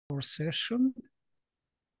session.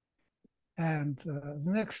 And the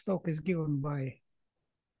next talk is given by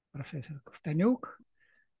Professor Kovtanyuk.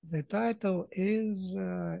 The title is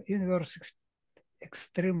Inverse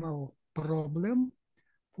Extremal Problem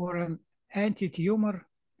for an Anti-Tumor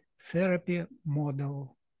Therapy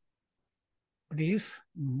Model. Please.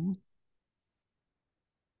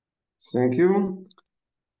 Thank you.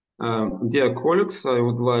 Dear colleagues, I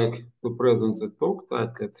would like to present the talk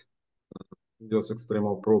titled Inverse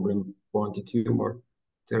Extremal Problem for Anti-Tumor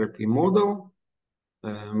Therapy Model.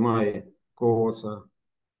 My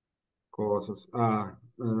co-authors are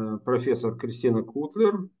Professor Christina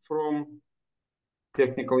Kuttler from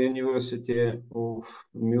Technical University of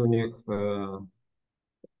Munich,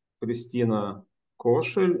 Christina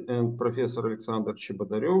Koshel, and Professor Alexander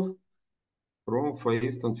Chebotarev from Far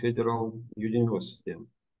Eastern Federal University.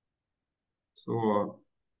 So,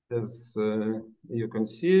 as you can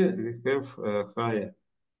see, we have a high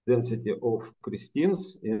density of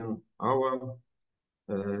Kristins in our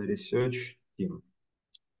research team.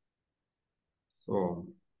 So,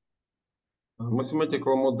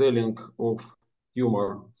 mathematical modeling of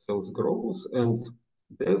tumor cells growth and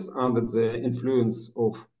death under the influence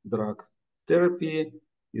of drug therapy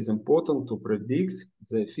is important to predict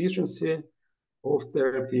the efficiency of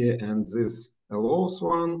therapy, and this allows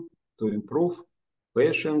one to improve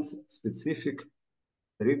patient-specific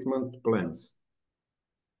treatment plans.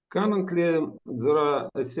 Currently, there are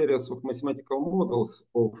a series of mathematical models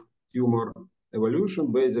of tumor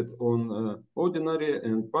evolution based on ordinary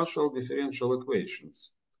and partial differential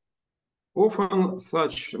equations. Often,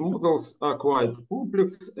 such models are quite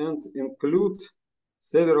complex and include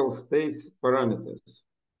several state parameters.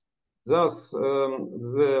 Thus,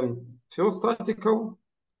 the first article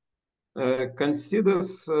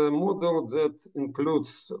considers a model that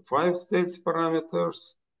includes 5 state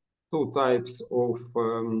parameters, 2 types of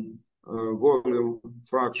volume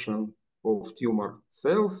fraction of tumor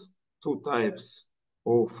cells, 2 types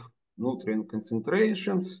of nutrient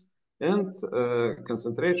concentrations, and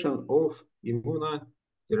concentration of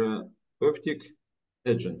immunotherapeutic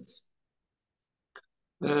agents.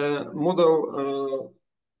 Model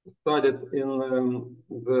studied in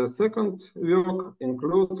the second work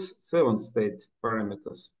includes 7 state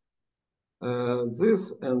parameters.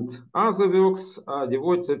 This and other works are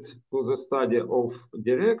devoted to the study of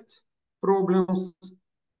direct problems.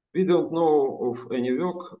 We don't know of any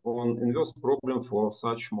work on inverse problem for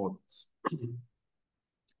such models.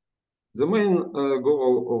 The main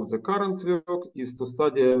goal of the current work is to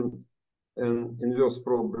study an inverse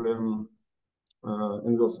problem,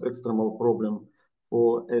 inverse extremal problem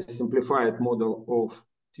for a simplified model of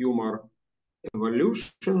tumor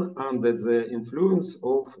evolution under the influence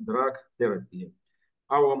of drug therapy.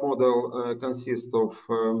 Our model consists of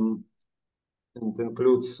and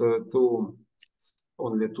includes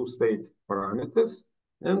only 2 state parameters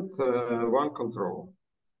and 1 control.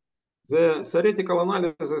 The theoretical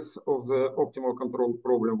analysis of the optimal control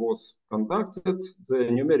problem was conducted. The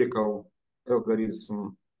numerical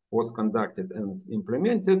algorithm was conducted and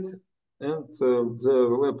implemented, and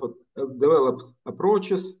the developed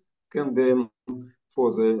approaches can be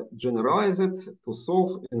further generalized to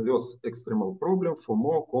solve inverse extremal problem for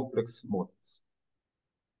more complex models.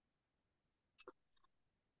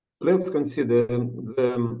 Let's consider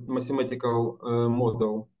the mathematical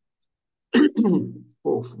model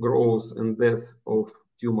of growth and death of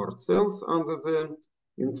tumor cells under the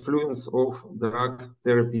influence of drug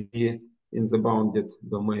therapy in the bounded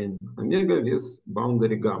domain omega with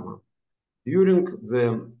boundary gamma during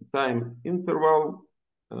the time interval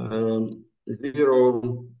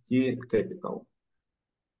 0 t capital.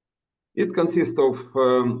 It consists of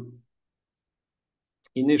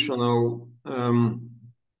initial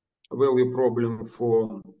value problem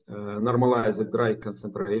for normalized drug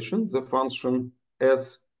concentration, the function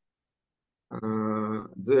S,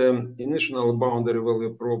 the initial boundary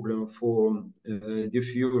value problem for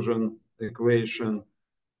diffusion equation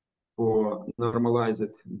for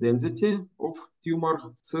normalized density of tumor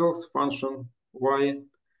cells, function Y.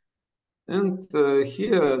 And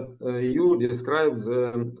here you describe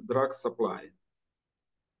the drug supply.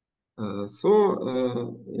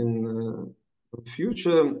 In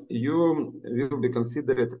future, you will be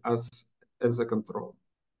considered as a control.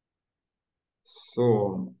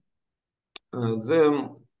 So the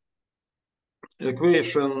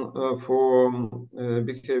equation for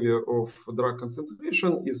behavior of drug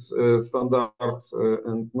concentration is standard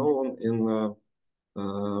and known in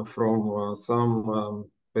from some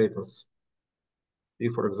papers.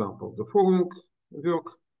 If, for example, the following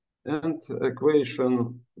work and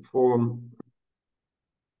equation for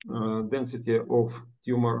density of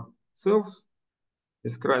tumor cells,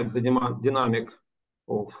 describes the dynamic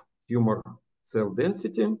of tumor cell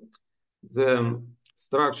density, the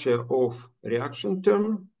structure of reaction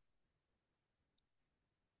term,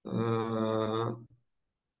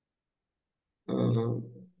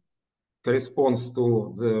 corresponds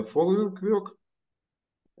to the following work.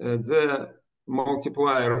 The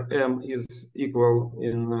multiplier m is equal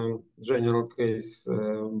in general case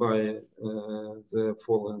by the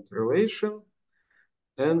following relation,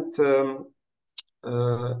 and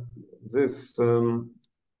this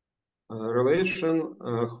relation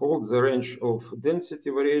holds the range of density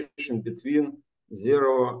variation between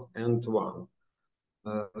 0 and 1.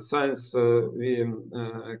 Since we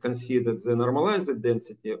considered the normalized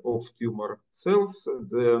density of tumor cells,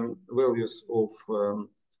 the values of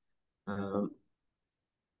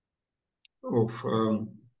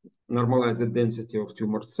normalized density of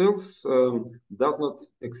tumor cells does not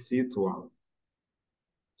exceed 1.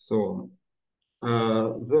 So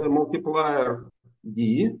the multiplier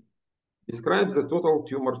D describes the total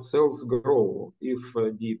tumor cells growth. If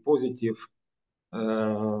D positive,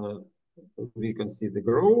 we consider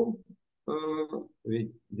growth. We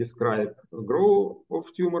describe growth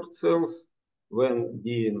of tumor cells. When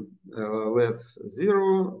D less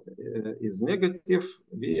 0 is negative,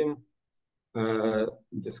 we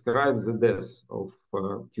describe the death of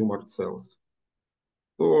tumor cells.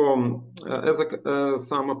 So as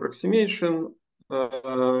some approximation,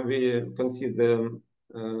 we consider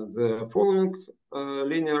the following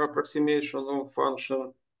linear approximation of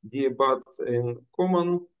function D, but in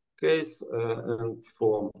common case and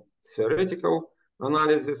for theoretical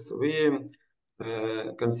analysis, we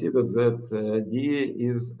consider that D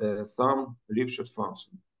is some Lipschitz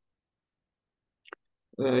function.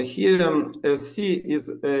 Here, C is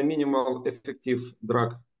a minimal effective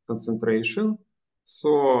drug concentration.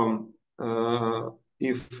 So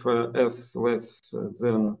if S less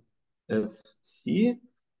than SC,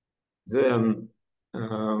 then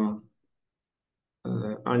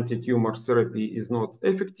anti-tumor therapy is not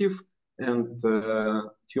effective and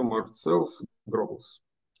tumor cells grows.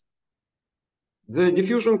 The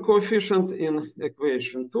diffusion coefficient in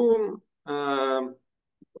equation 2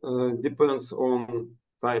 depends on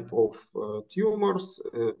type of tumors,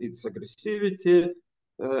 its aggressivity,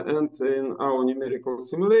 and in our numerical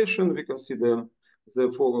simulation, we consider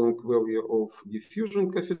the following value of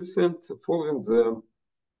diffusion coefficient following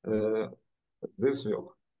this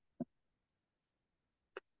work.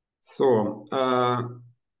 So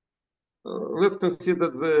let's consider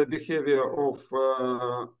the behavior of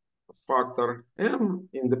factor M.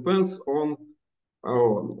 It depends on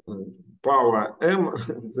our power M.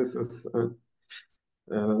 This is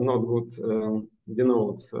not good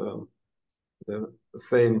denotes. The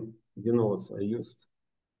same denotes I used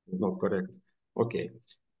is not correct. Okay.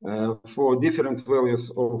 For different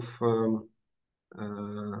values of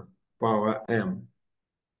power M.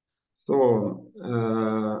 So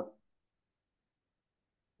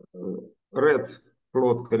red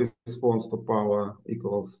plot corresponds to power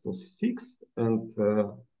equals to 6, and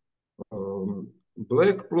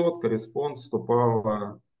black plot corresponds to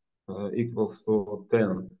power equals to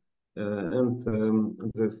 10. And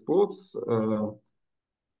these plots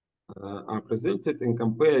are presented and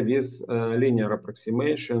compared with linear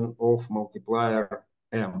approximation of multiplier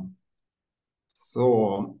M.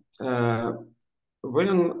 So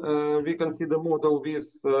when we consider model with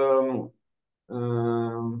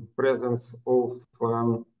presence of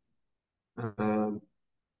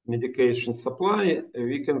medication supply,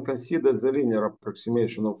 we can consider the linear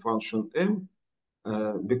approximation of function M,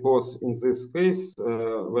 because in this case,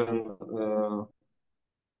 when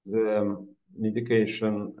the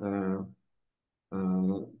medication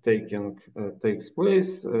takes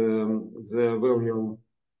place, the value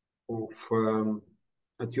of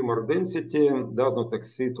a tumor density does not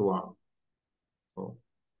exceed 1. So,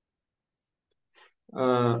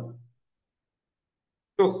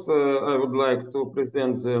 first, I would like to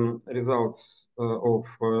present the results of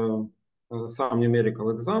some numerical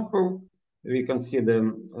example. We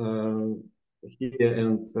consider here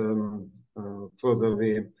and further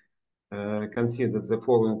we consider the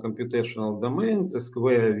following computational domain: the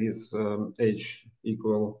square with h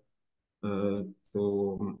equal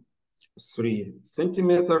to 3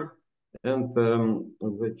 centimeter, and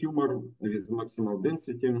the tumor with maximal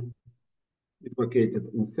density is located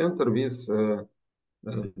in center with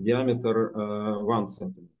diameter 1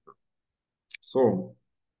 centimeter. So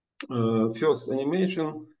first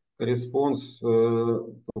animation corresponds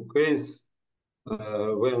to case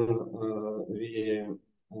when we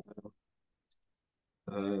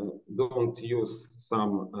don't use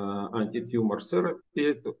some anti-tumor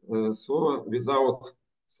therapy, so without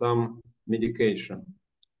some medication.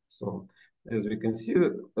 So as we can see,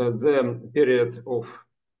 the period of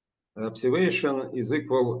observation is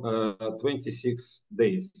equal 26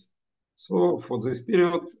 days. So for this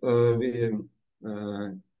period, we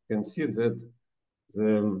can see that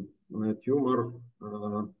the tumor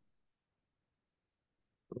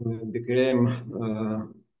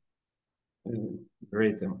became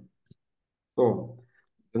greater. So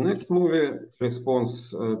the next movie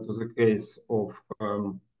responds to the case of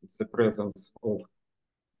the presence of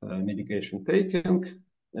medication taking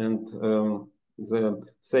and the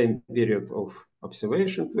same period of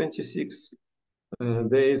observation, 26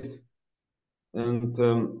 days. And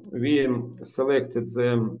we selected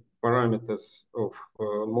the parameters of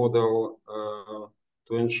model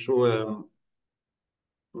to ensure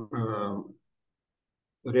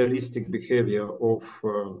realistic behavior of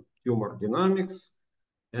tumor dynamics.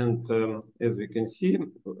 And as we can see,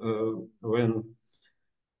 when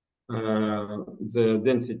the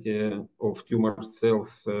density of tumor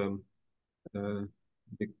cells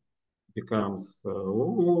becomes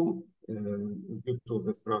low due to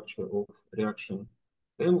the structure of reaction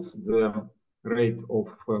stems, the rate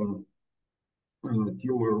of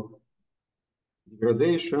tumor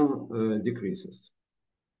degradation decreases.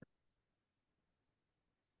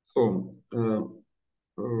 So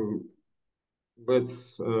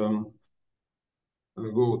let's go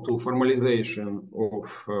to formalization of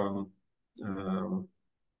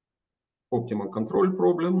optimal control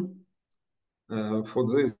problem. For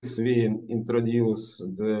this, we introduce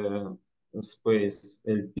the space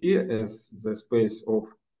LP as the space of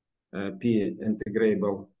P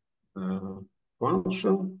integrable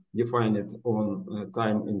function, defined on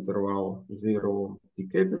time interval 0 P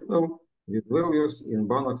capital with values in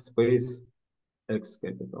Banach space X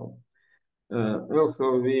capital.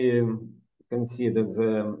 Also, we consider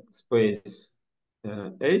the space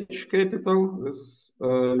H capital, this is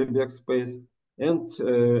Lebesgue space, and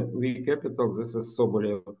V capital, this is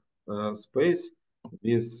Sobolev space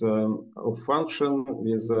with of function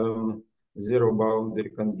with zero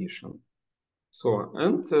boundary condition. So,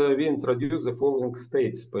 and we introduce the following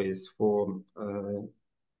state space for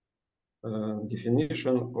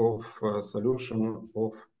definition of solution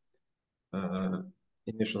of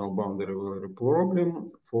initial boundary value problem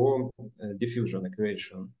for diffusion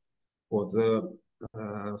equation for the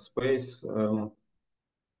space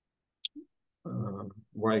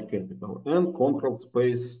Y capital and control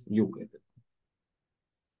space U capital.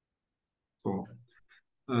 So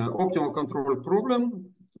optimal control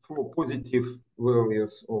problem for positive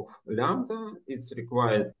values of lambda, it's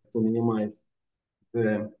required to minimize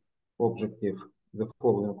the objective, the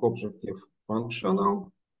following objective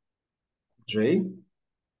functional J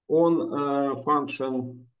on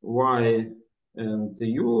function Y and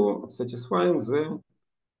U satisfying the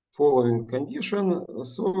following condition.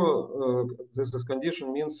 So this is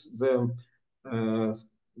condition means the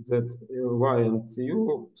that Y and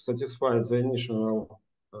U satisfy the initial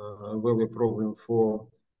value problem for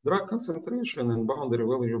drug concentration and boundary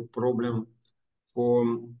value problem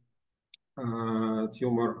for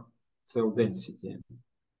tumor cell density.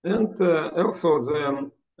 And also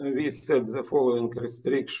we set the following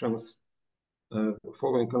restrictions,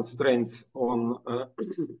 following constraints on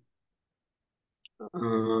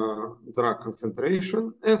drug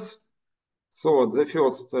concentration S. So the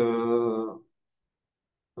first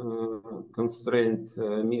constraint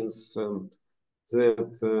means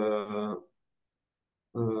that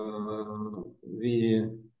we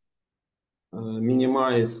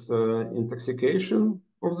minimize intoxication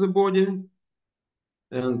of the body,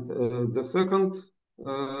 and the second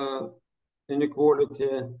inequality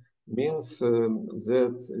means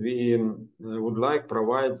that we would like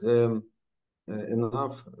provide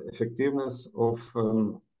enough effectiveness of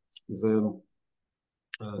the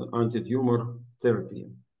anti-tumor therapy.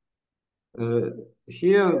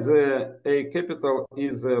 Here the A capital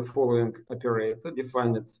is the following operator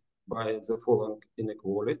defined by the following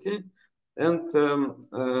inequality, and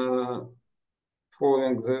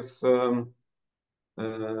following this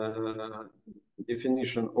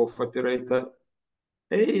definition of operator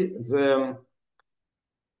A, the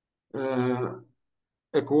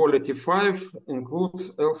equality 5 includes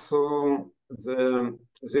also the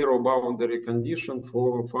zero boundary condition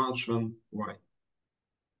for function Y.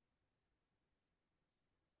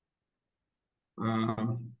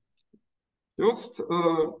 First,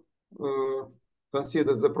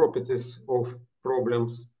 consider the properties of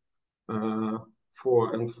problems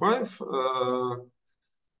 4 and 5.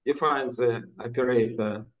 Define the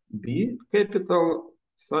operator B capital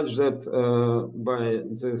such that by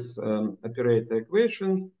this operator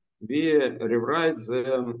equation, we rewrite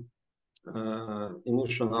the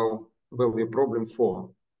initial value problem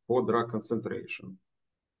for drug concentration.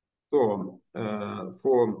 So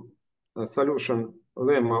for a solution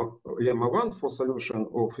lemma 1, for solution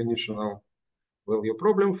of initial value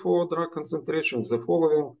problem for drug concentration, the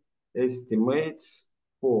following estimates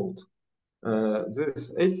hold.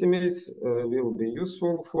 These estimates will be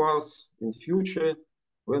useful for us in future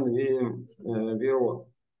when we will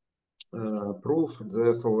prove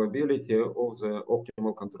the solvability of the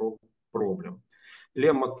optimal control problem.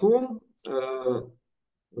 Lemma 2,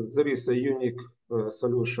 there is a unique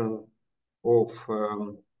solution of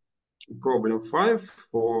problem 5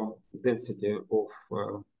 for density of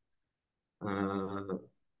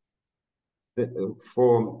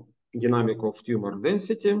for dynamic of tumor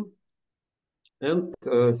density, and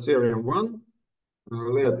theorem 1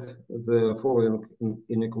 let the following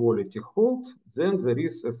inequality hold, then there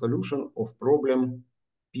is a solution of problem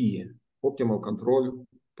P, optimal control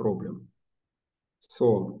problem.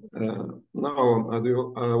 So now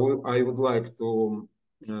I would like to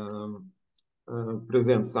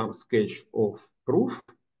present some sketch of proof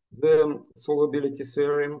the solvability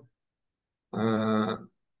theorem.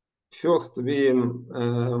 First, we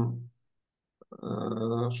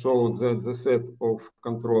show that the set of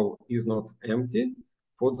control is not empty.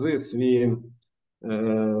 For this, we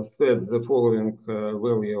set the following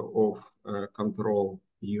value of control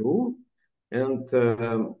U, and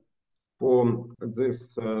for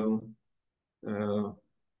this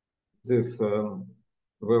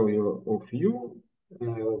value of U,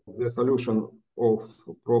 the solution of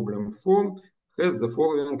problem 4 has the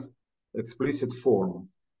following explicit form,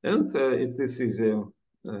 and it is easy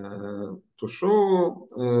to show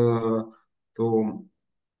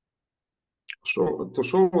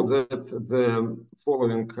that the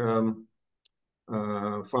following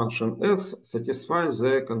function S satisfies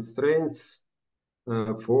the constraints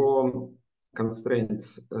for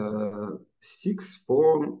constraints 6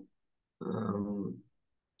 for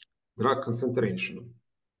drug concentration.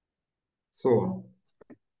 So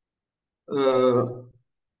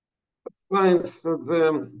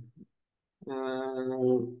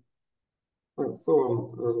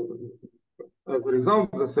as a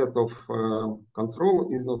result, the set of control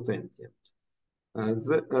is not empty.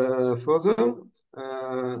 Further,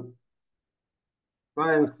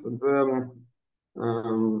 since the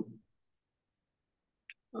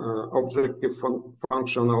objective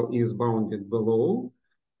functional is bounded below,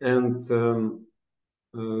 and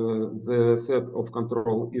the set of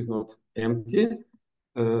control is not empty,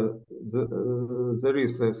 there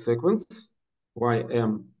is a sequence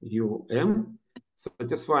YM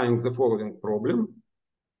satisfying the following problem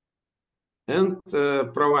and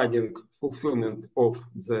providing fulfillment of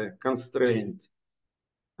the constraint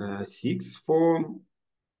 6 for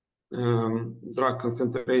drug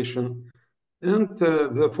concentration, and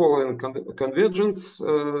the following convergence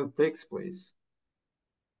takes place.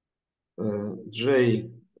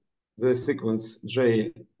 The sequence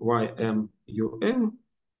JYMUM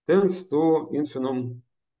tends to infimum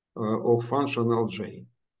of functional J.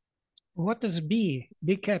 What is B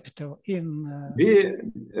capital in?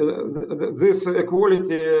 This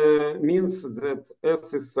equality means that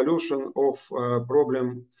S is solution of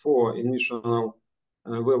problem 4, initial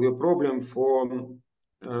value problem for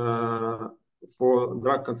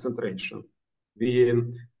drug concentration. We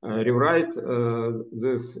rewrite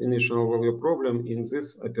this initial value problem in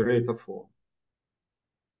this operator form.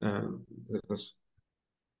 This.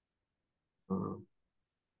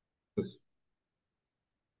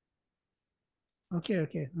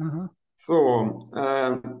 Okay. So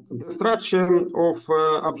the structure of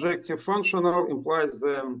objective functional implies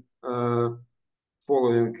the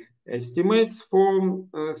following estimates for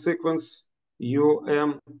sequence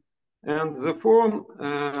UM, and the form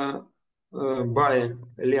by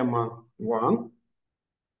lemma 1,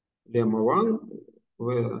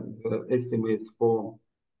 where the estimates for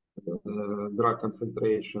drug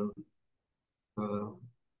concentration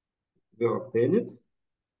were obtained,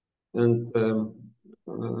 and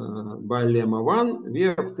by lemma 1 we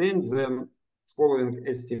obtained the following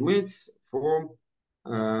estimates for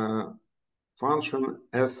function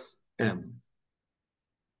Sm.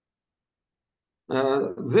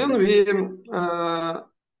 Then we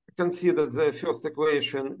consider the first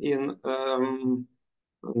equation in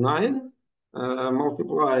 9,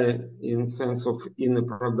 multiply in sense of inner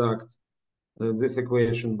product this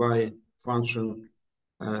equation by function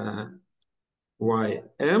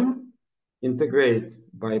Ym, integrate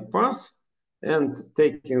by pass, and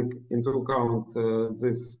taking into account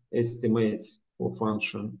these estimates for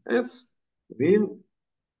function S, we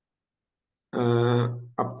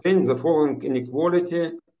obtain the following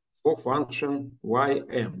inequality for function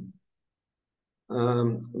ym.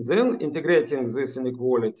 Then integrating this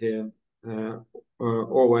inequality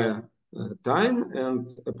over time and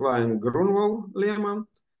applying Grunwald lemma,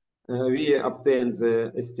 we obtain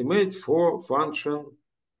the estimate for function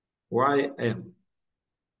ym.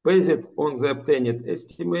 Based on the obtained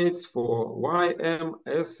estimates for ym,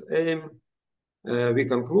 Sm, we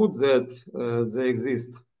conclude that there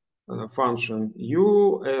exists function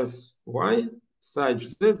u as y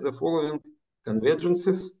such that the following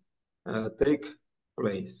convergences take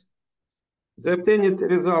place. The obtained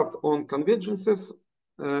result on convergences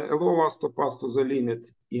allow us to pass to the limit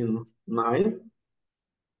in 9.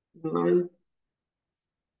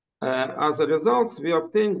 As a result, we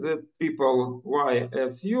obtain that triple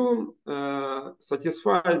YSU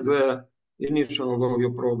satisfies the initial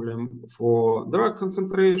value problem for drug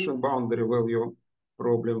concentration, boundary value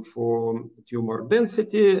problem for tumor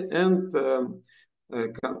density, and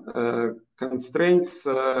constraint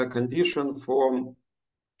conditions for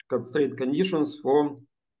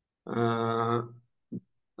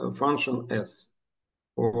function S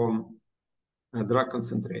for drug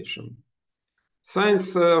concentration.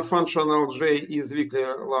 Since functional J is weakly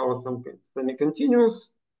lower semi-continuous,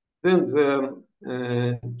 then the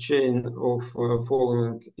chain of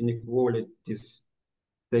following inequalities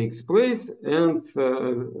takes place, and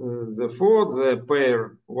therefore the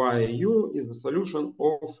pair YU is the solution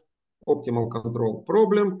of optimal control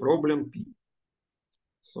problem, problem P.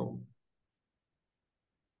 So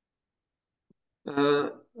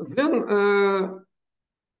then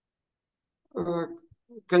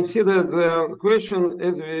consider the question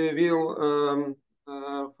as we will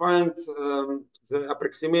find the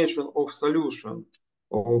approximation of solution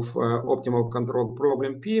of optimal control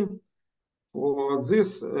problem P. For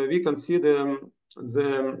this, we consider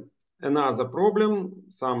another problem,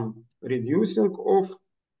 some reducing of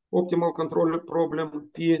optimal control problem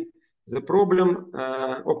P, the problem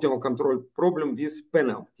optimal control problem with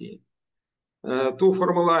penalty. To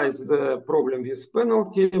formalize the problem with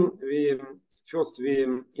penalty, we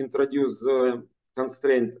introduce the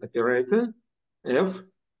constraint operator F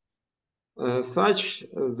such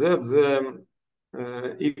that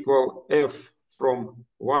the equal F from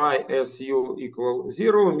YSU equal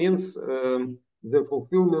 0 means the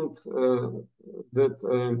fulfillment that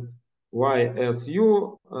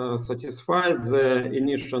YSU satisfies the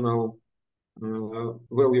initial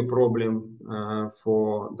value problem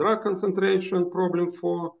for drug concentration, problem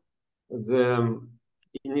for the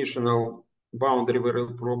initial boundary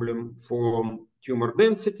value problem for tumor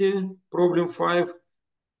density, problem 5,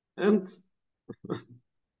 and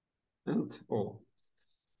all.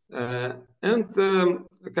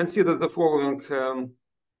 Consider the following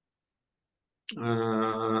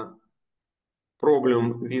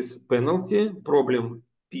problem with penalty, problem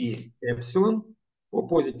P epsilon. For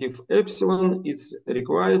positive epsilon, it's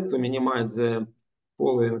required to minimize the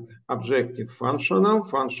following objective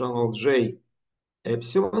functional J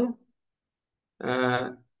epsilon.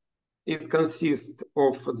 It consists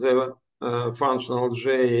of the functional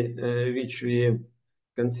J which we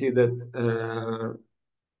considered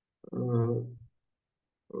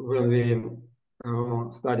when we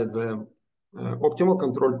studied the optimal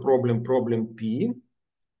control problem, problem P.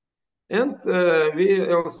 And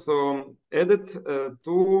we also added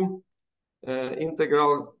two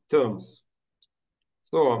integral terms.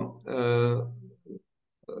 So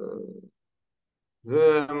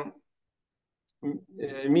the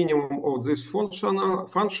minimum of this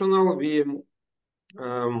functional we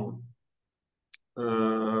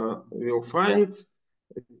will find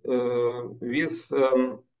with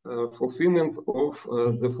fulfillment of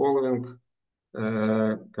the following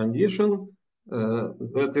condition.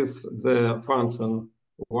 That is, the function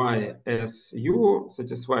YSU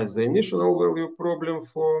satisfies the initial value problem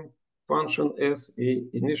for function S, the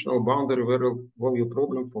initial boundary value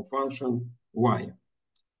problem for function Y.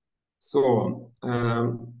 So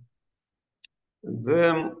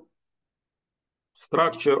the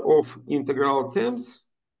structure of integral terms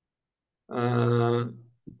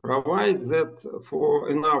provides that for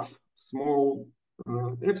enough small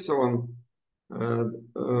epsilon,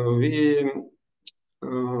 we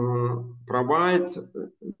provide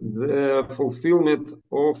the fulfillment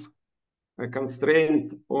of a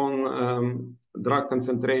constraint on drug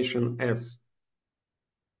concentration S.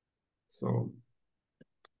 So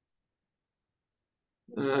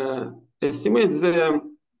estimates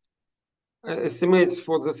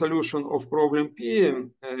for the solution of problem P,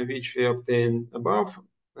 which we obtain above,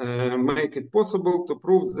 make it possible to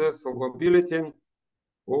prove the solvability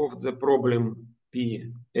of the problem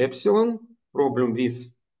P epsilon, problem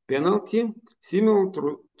with penalty, similar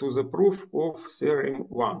to the proof of theorem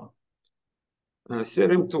 1.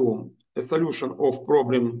 Theorem 2, a solution of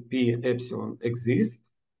problem P epsilon exists,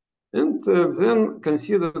 and then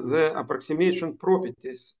consider the approximation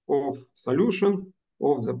properties of solution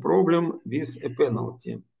of the problem with a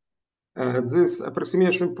penalty. This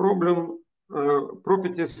approximation problem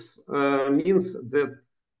properties means that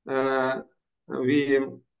we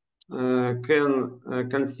can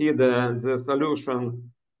consider the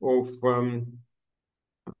solution of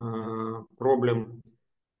problem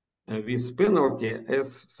with penalty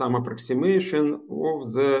as some approximation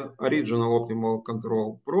of the original optimal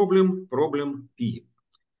control problem, problem P.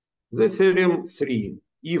 The theorem 3,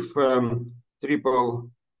 if triple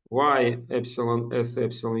y epsilon s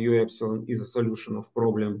epsilon u epsilon is a solution of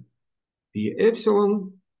problem P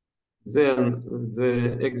epsilon, then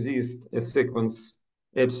there exists a sequence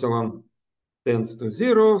epsilon tends to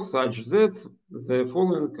 0 such that the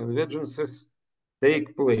following convergences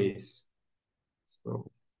take place.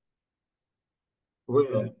 So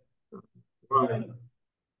where y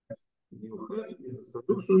u hat is a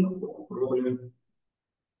solution of problem.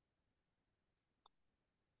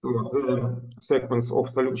 So the sequence of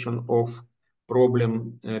solution of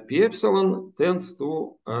problem P epsilon tends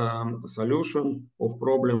to solution of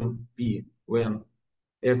problem P when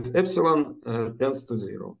S epsilon tends to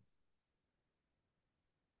 0.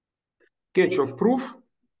 Kirchhoff proof,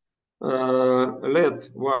 let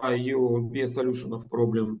YU be a solution of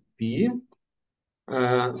problem P.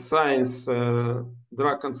 Since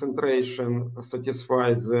drug concentration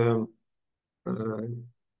satisfies the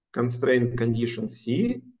constraint condition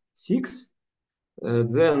C6,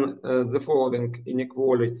 then the following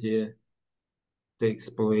inequality takes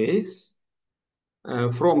place.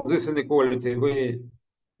 From this inequality, we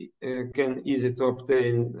can easily to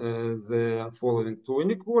obtain the following two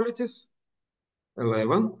inequalities,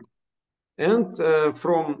 11. And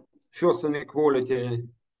from first inequality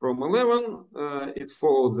from 11, it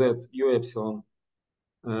follows that U epsilon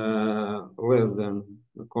less than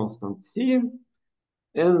the constant C.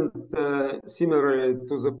 And similarly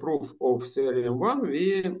to the proof of theorem 1,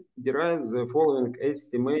 we derive the following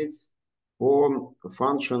estimates for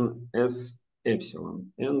function S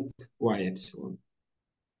epsilon and Y epsilon.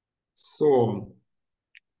 So,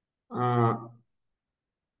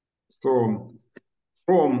 from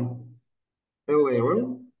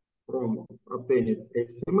 11, from obtained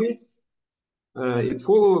estimates, it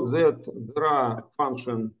follows that there are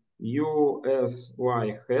function U, S,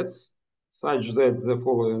 Y hats such that the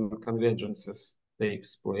following convergences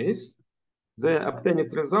takes place. The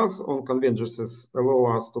obtained results on convergences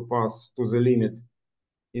allow us to pass to the limit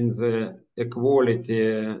in the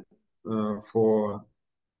equality for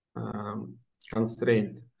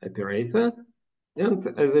constraint operator. And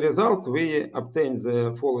as a result, we obtain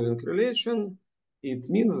the following relation. It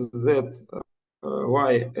means that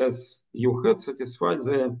Y S U hat satisfies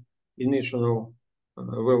the initial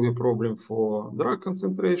value problem for drug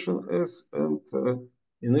concentration S and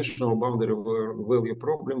initial boundary value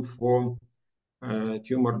problem for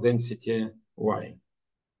tumor density Y.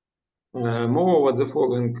 Moreover, the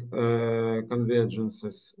following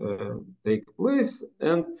convergences take place,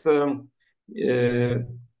 and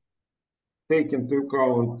take into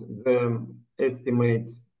account the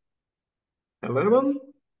estimates 11.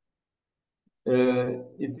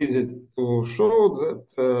 It is to show that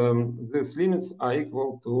these limits are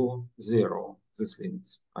equal to 0. These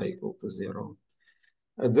limits are equal to 0.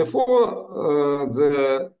 Therefore,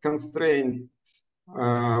 the constraints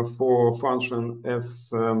for function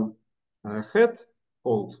S hat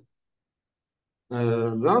hold.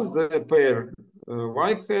 Thus, the pair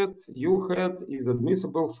Y hat, U hat is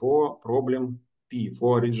admissible for problem P,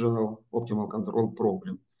 for original optimal control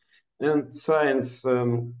problem. And since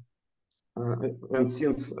the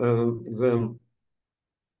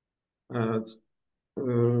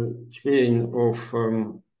chain of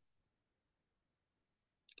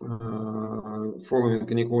following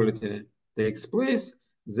inequality takes place,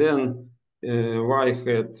 then Y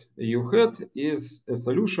hat U hat is a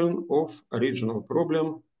solution of original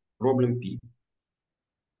problem, problem P.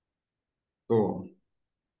 So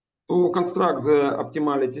to construct the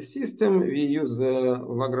optimality system, we use the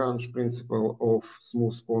Lagrange principle of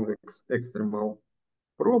smooth convex extremal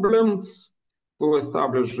problems. To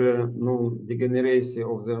establish the non-degeneracy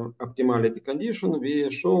of the optimality condition, we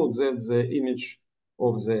show that the image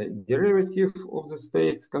of the derivative of the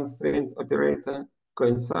state constraint operator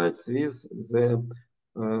coincides with the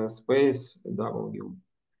space W.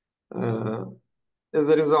 As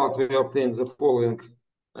a result, we obtain the following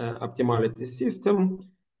optimality system.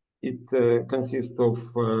 It consists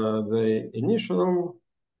of the initial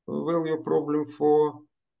value problem for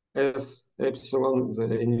S epsilon,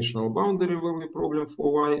 the initial boundary value problem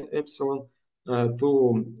for Y epsilon,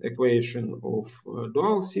 two equation of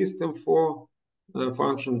dual system for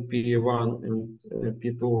function P1 and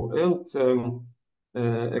P2,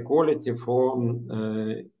 and equality for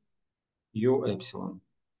U epsilon.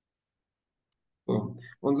 So,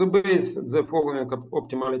 on the base of the following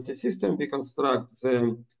optimality system, we construct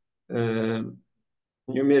the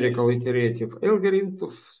numerical iterative algorithm to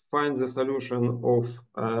find the solution of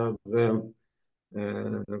the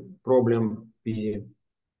problem P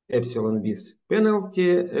epsilon with penalty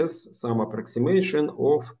as some approximation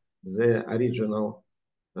of the original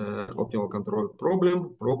optimal control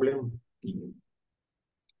problem P.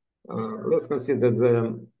 Let's consider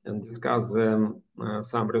and discuss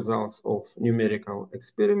some results of numerical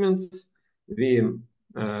experiments. We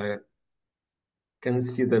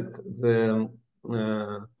considered the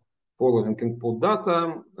following input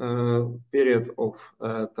data. Period of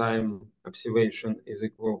time observation is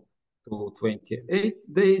equal to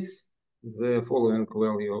 28 days. The following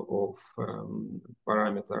value of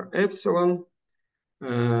parameter epsilon.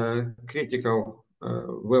 Critical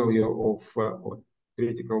value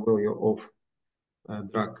of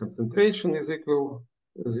drug concentration is equal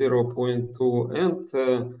 0.2, and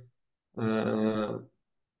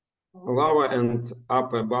lower and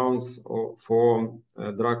upper bounds for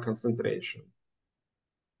drug concentration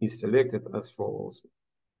is selected as follows.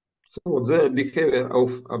 So the behavior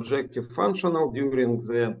of objective functional during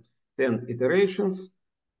the 10 iterations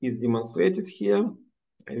is demonstrated here.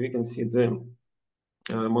 We can see the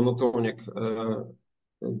monotonic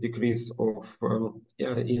decrease of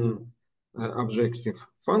in objective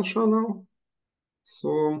functional.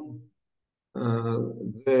 So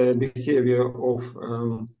the behavior of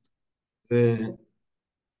the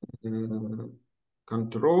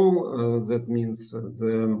control, that means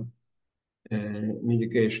the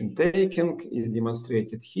medication taking, is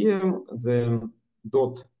demonstrated here. The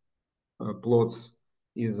dot plots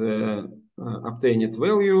is obtained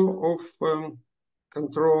value of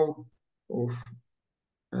control of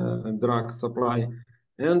drug supply,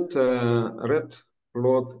 and red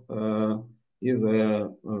plot is a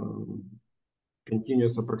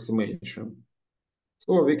continuous approximation.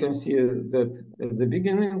 So we can see that at the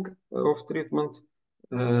beginning of treatment,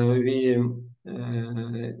 we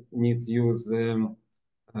need to use the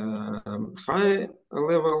high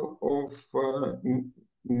level of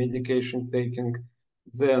medication taking.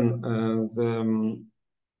 Then the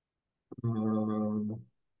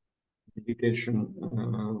medication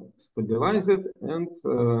stabilized, and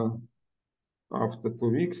after 2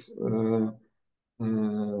 weeks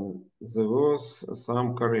there was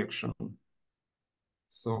some correction.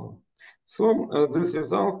 So this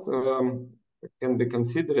result can be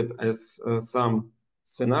considered as some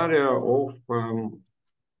scenario of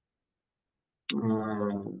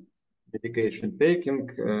medication taking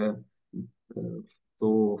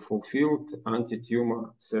to fulfill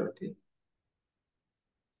anti-tumor therapy.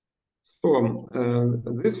 So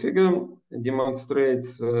this figure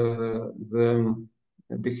demonstrates the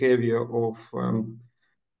behavior of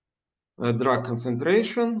drug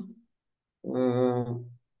concentration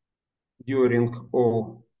during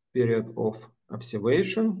all period of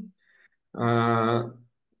observation. The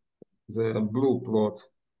blue plot,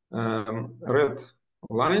 red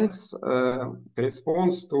lines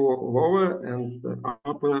corresponds to lower and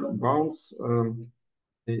upper bounds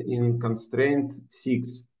in constraint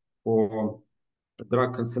 6 for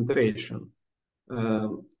drug concentration.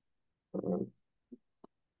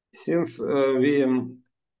 Since we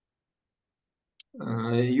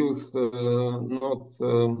use not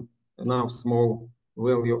enough small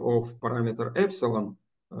value of parameter epsilon,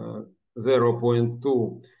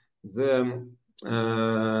 0.2, the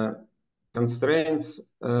constraints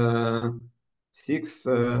 6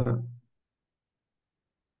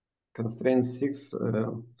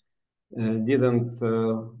 didn't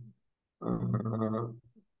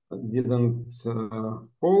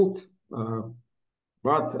hold,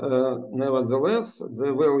 but nevertheless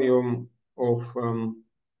the value of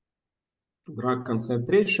drug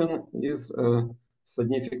concentration is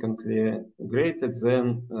significantly greater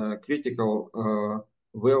than critical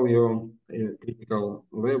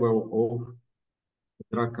level of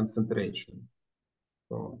drug concentration.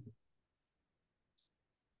 So,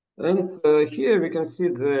 and here we can see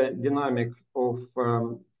the dynamic of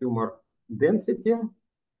tumor density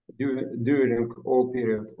during all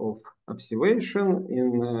period of observation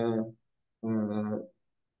in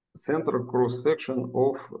central cross-section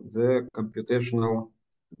of the computational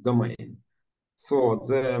domain. So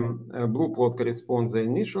the blue plot corresponds to the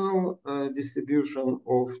initial distribution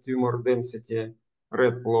of tumor density.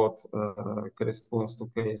 Red plot corresponds to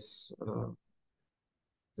case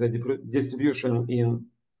the distribution in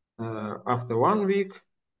after 1 week,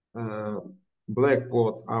 black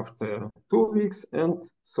plot after 2 weeks, and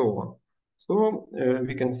so on. So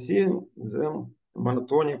we can see the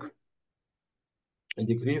monotonic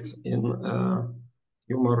decrease in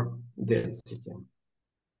tumor density.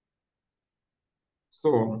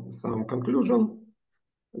 So some conclusion.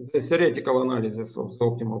 The theoretical analysis of the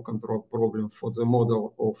optimal control problem for the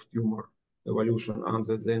model of tumor evolution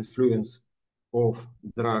under the influence of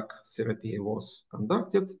drug therapy was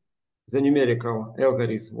conducted. The numerical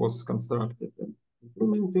algorithm was constructed and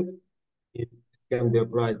implemented. It can be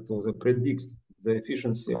applied to predict the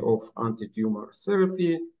efficiency of anti-tumor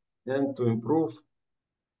therapy and to improve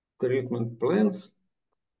treatment plans.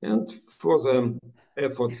 And further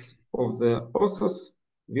efforts of the authors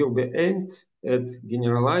will be aimed at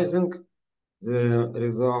generalizing the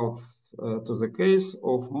results to the case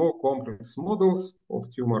of more complex models of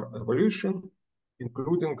tumor evolution,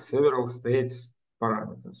 including several states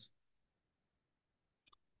parameters.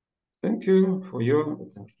 Thank you for your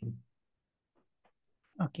attention.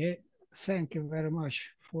 Okay, thank you very much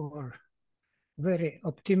for very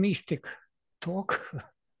optimistic talk.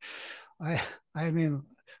 I mean,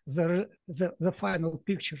 the final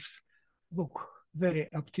pictures look very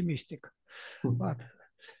optimistic, but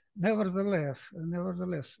nevertheless,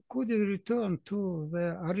 could you return to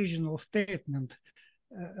the original statement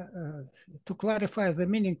to clarify the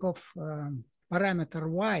meaning of parameter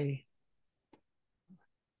y?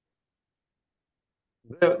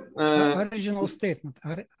 The original statement.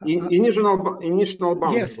 Initial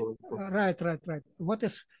boundary. Yes, right. What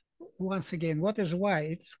is, once again, what is y?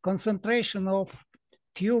 It's concentration of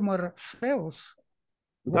tumor cells.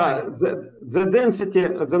 The density,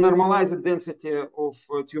 the normalized density of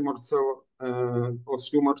tumor cell,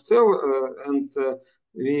 and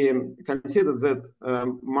we consider that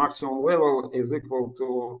maximum level is equal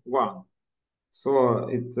to 1. So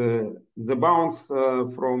it's the bound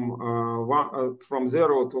from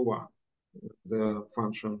 0 to 1, the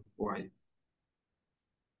function y.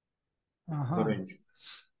 The range.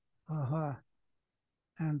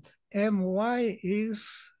 And my is,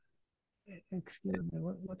 excuse me,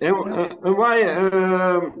 my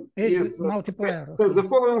is multiplier. Has the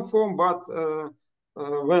following form, but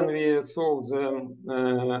when we solve the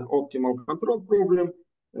optimal control problem,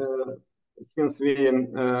 since we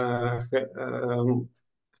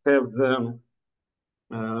have the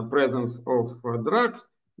presence of drug,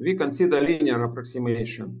 we consider linear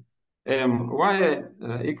approximation. Y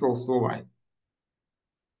equals to y.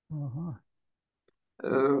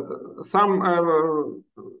 Some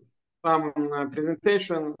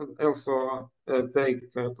presentation also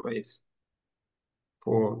take place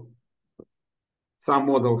for some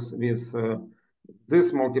models with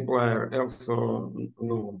this multiplier also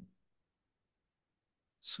known.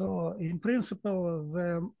 So in principle,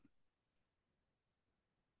 the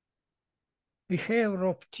behavior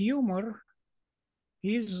of tumor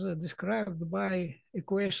is described by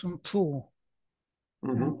equation 2.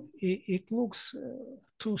 It looks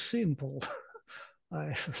too simple,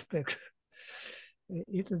 I suspect.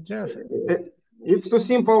 It is just... It's too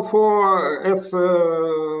simple for as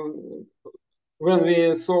when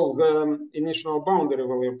we solve the initial boundary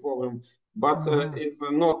value problem, but it's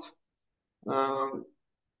not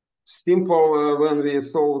simple when we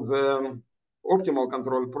solve the optimal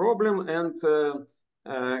control problem. And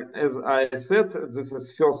as I said, this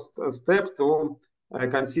is first step to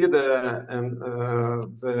consider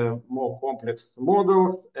the more complex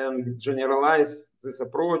models and generalize this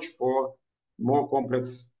approach for more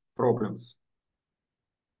complex problems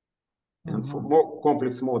and for more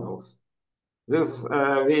complex models. This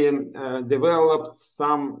we developed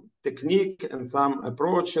some technique and some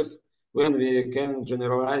approaches when we can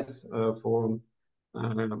generalize for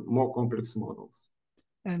more complex models.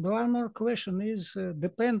 And one more question is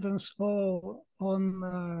dependence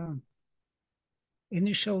on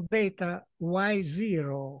initial data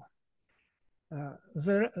y0.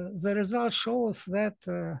 The result shows that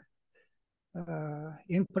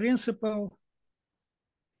in principle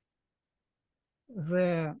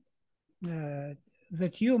the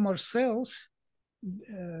tumor cells,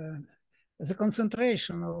 the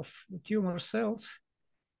concentration of tumor cells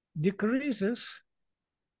decreases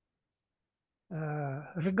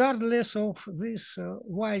regardless of this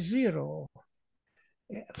y0.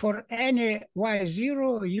 For any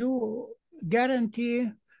y0, you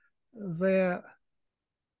guarantee the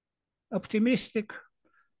optimistic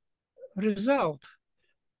result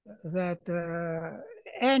that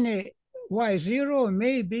any y0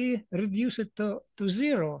 may be reduced to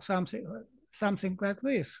zero, something like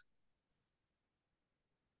this.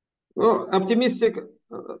 No, optimistic.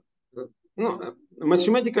 No,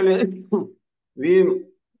 mathematically, we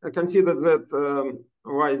consider that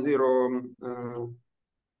y0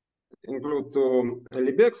 include to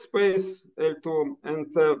Lebesgue space L2,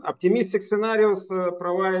 and optimistic scenarios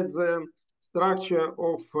provide the structure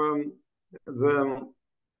of the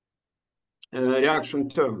reaction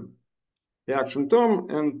term,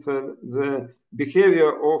 and the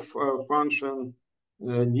behavior of function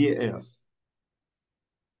ds.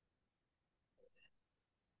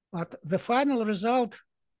 But the final result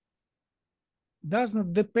does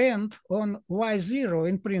not depend on y0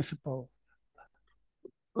 in principle.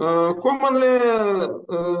 Commonly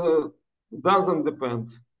doesn't depend.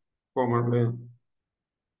 Commonly.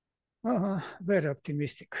 Very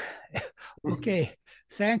optimistic. Okay,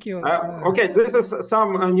 thank you. Okay, this is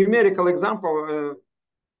some numerical example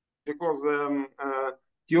because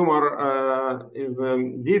tumor is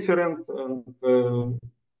different and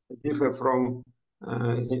differ from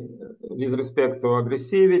with respect to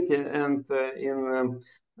aggressivity, and in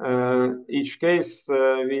each case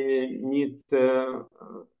we need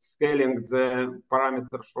scaling the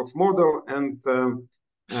parameters of model and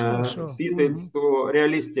fit it to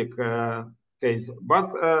realistic case.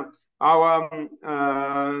 But our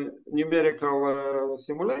numerical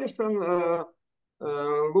simulation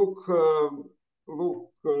look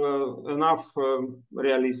enough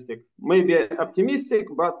realistic. Maybe optimistic,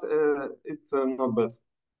 but it's not bad.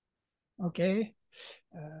 Okay,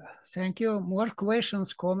 thank you. More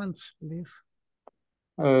questions, comments, please.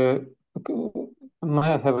 May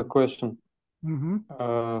I have a question?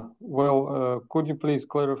 Well, could you please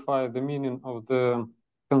clarify the meaning of the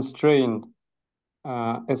constraint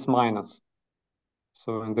S minus?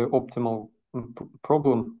 So in the optimal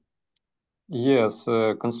problem, yes,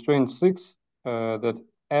 constraint 6 that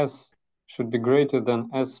S should be greater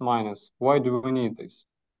than S minus. Why do we need this?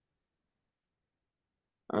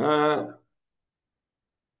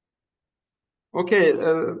 Okay,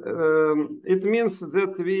 it means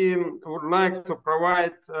that we would like to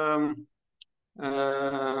provide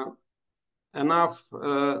enough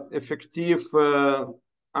effective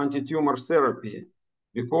anti-tumor therapy,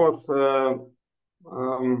 because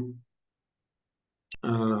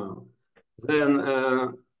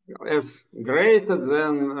then as greater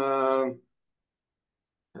than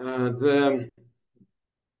the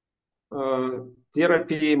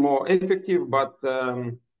therapy more effective, but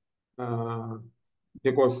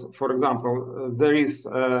because, for example, there is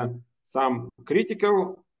some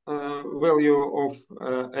critical value of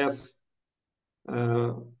S.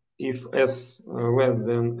 If S less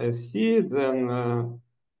than SC, then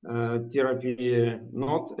therapy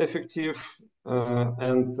not effective,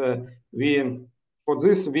 and for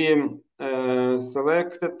this we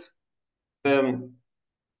selected the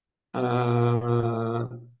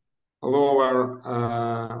lower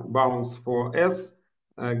bounds for S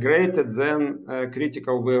greater than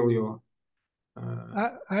critical value.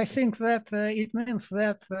 I think that it means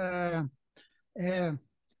that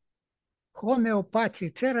homeopathy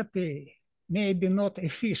therapy may be not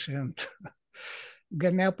efficient.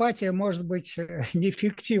 Гомеопатия может быть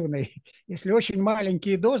неэффективной. Если очень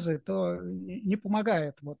маленькие дозы, то не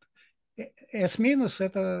помогает. Вот. S-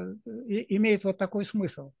 это имеет вот такой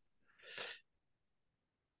смысл.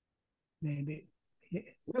 Maybe.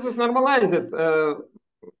 This is normalized.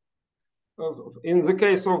 In the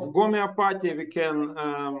case of homeopathy, we can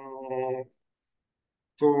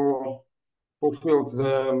to fulfill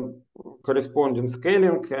the corresponding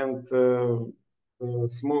scaling and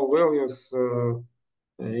small values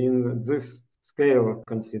in this scale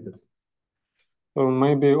considered. So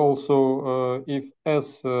maybe also if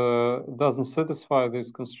S doesn't satisfy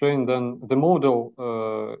this constraint, then the model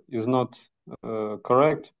is not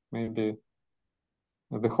correct. Maybe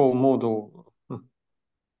the whole model,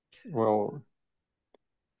 well.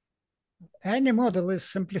 Any model is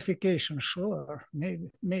simplification, sure.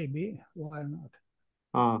 Maybe, why not?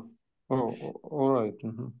 All right.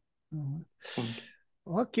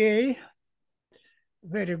 Okay.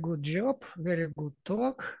 Very good job, very good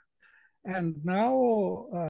talk. And now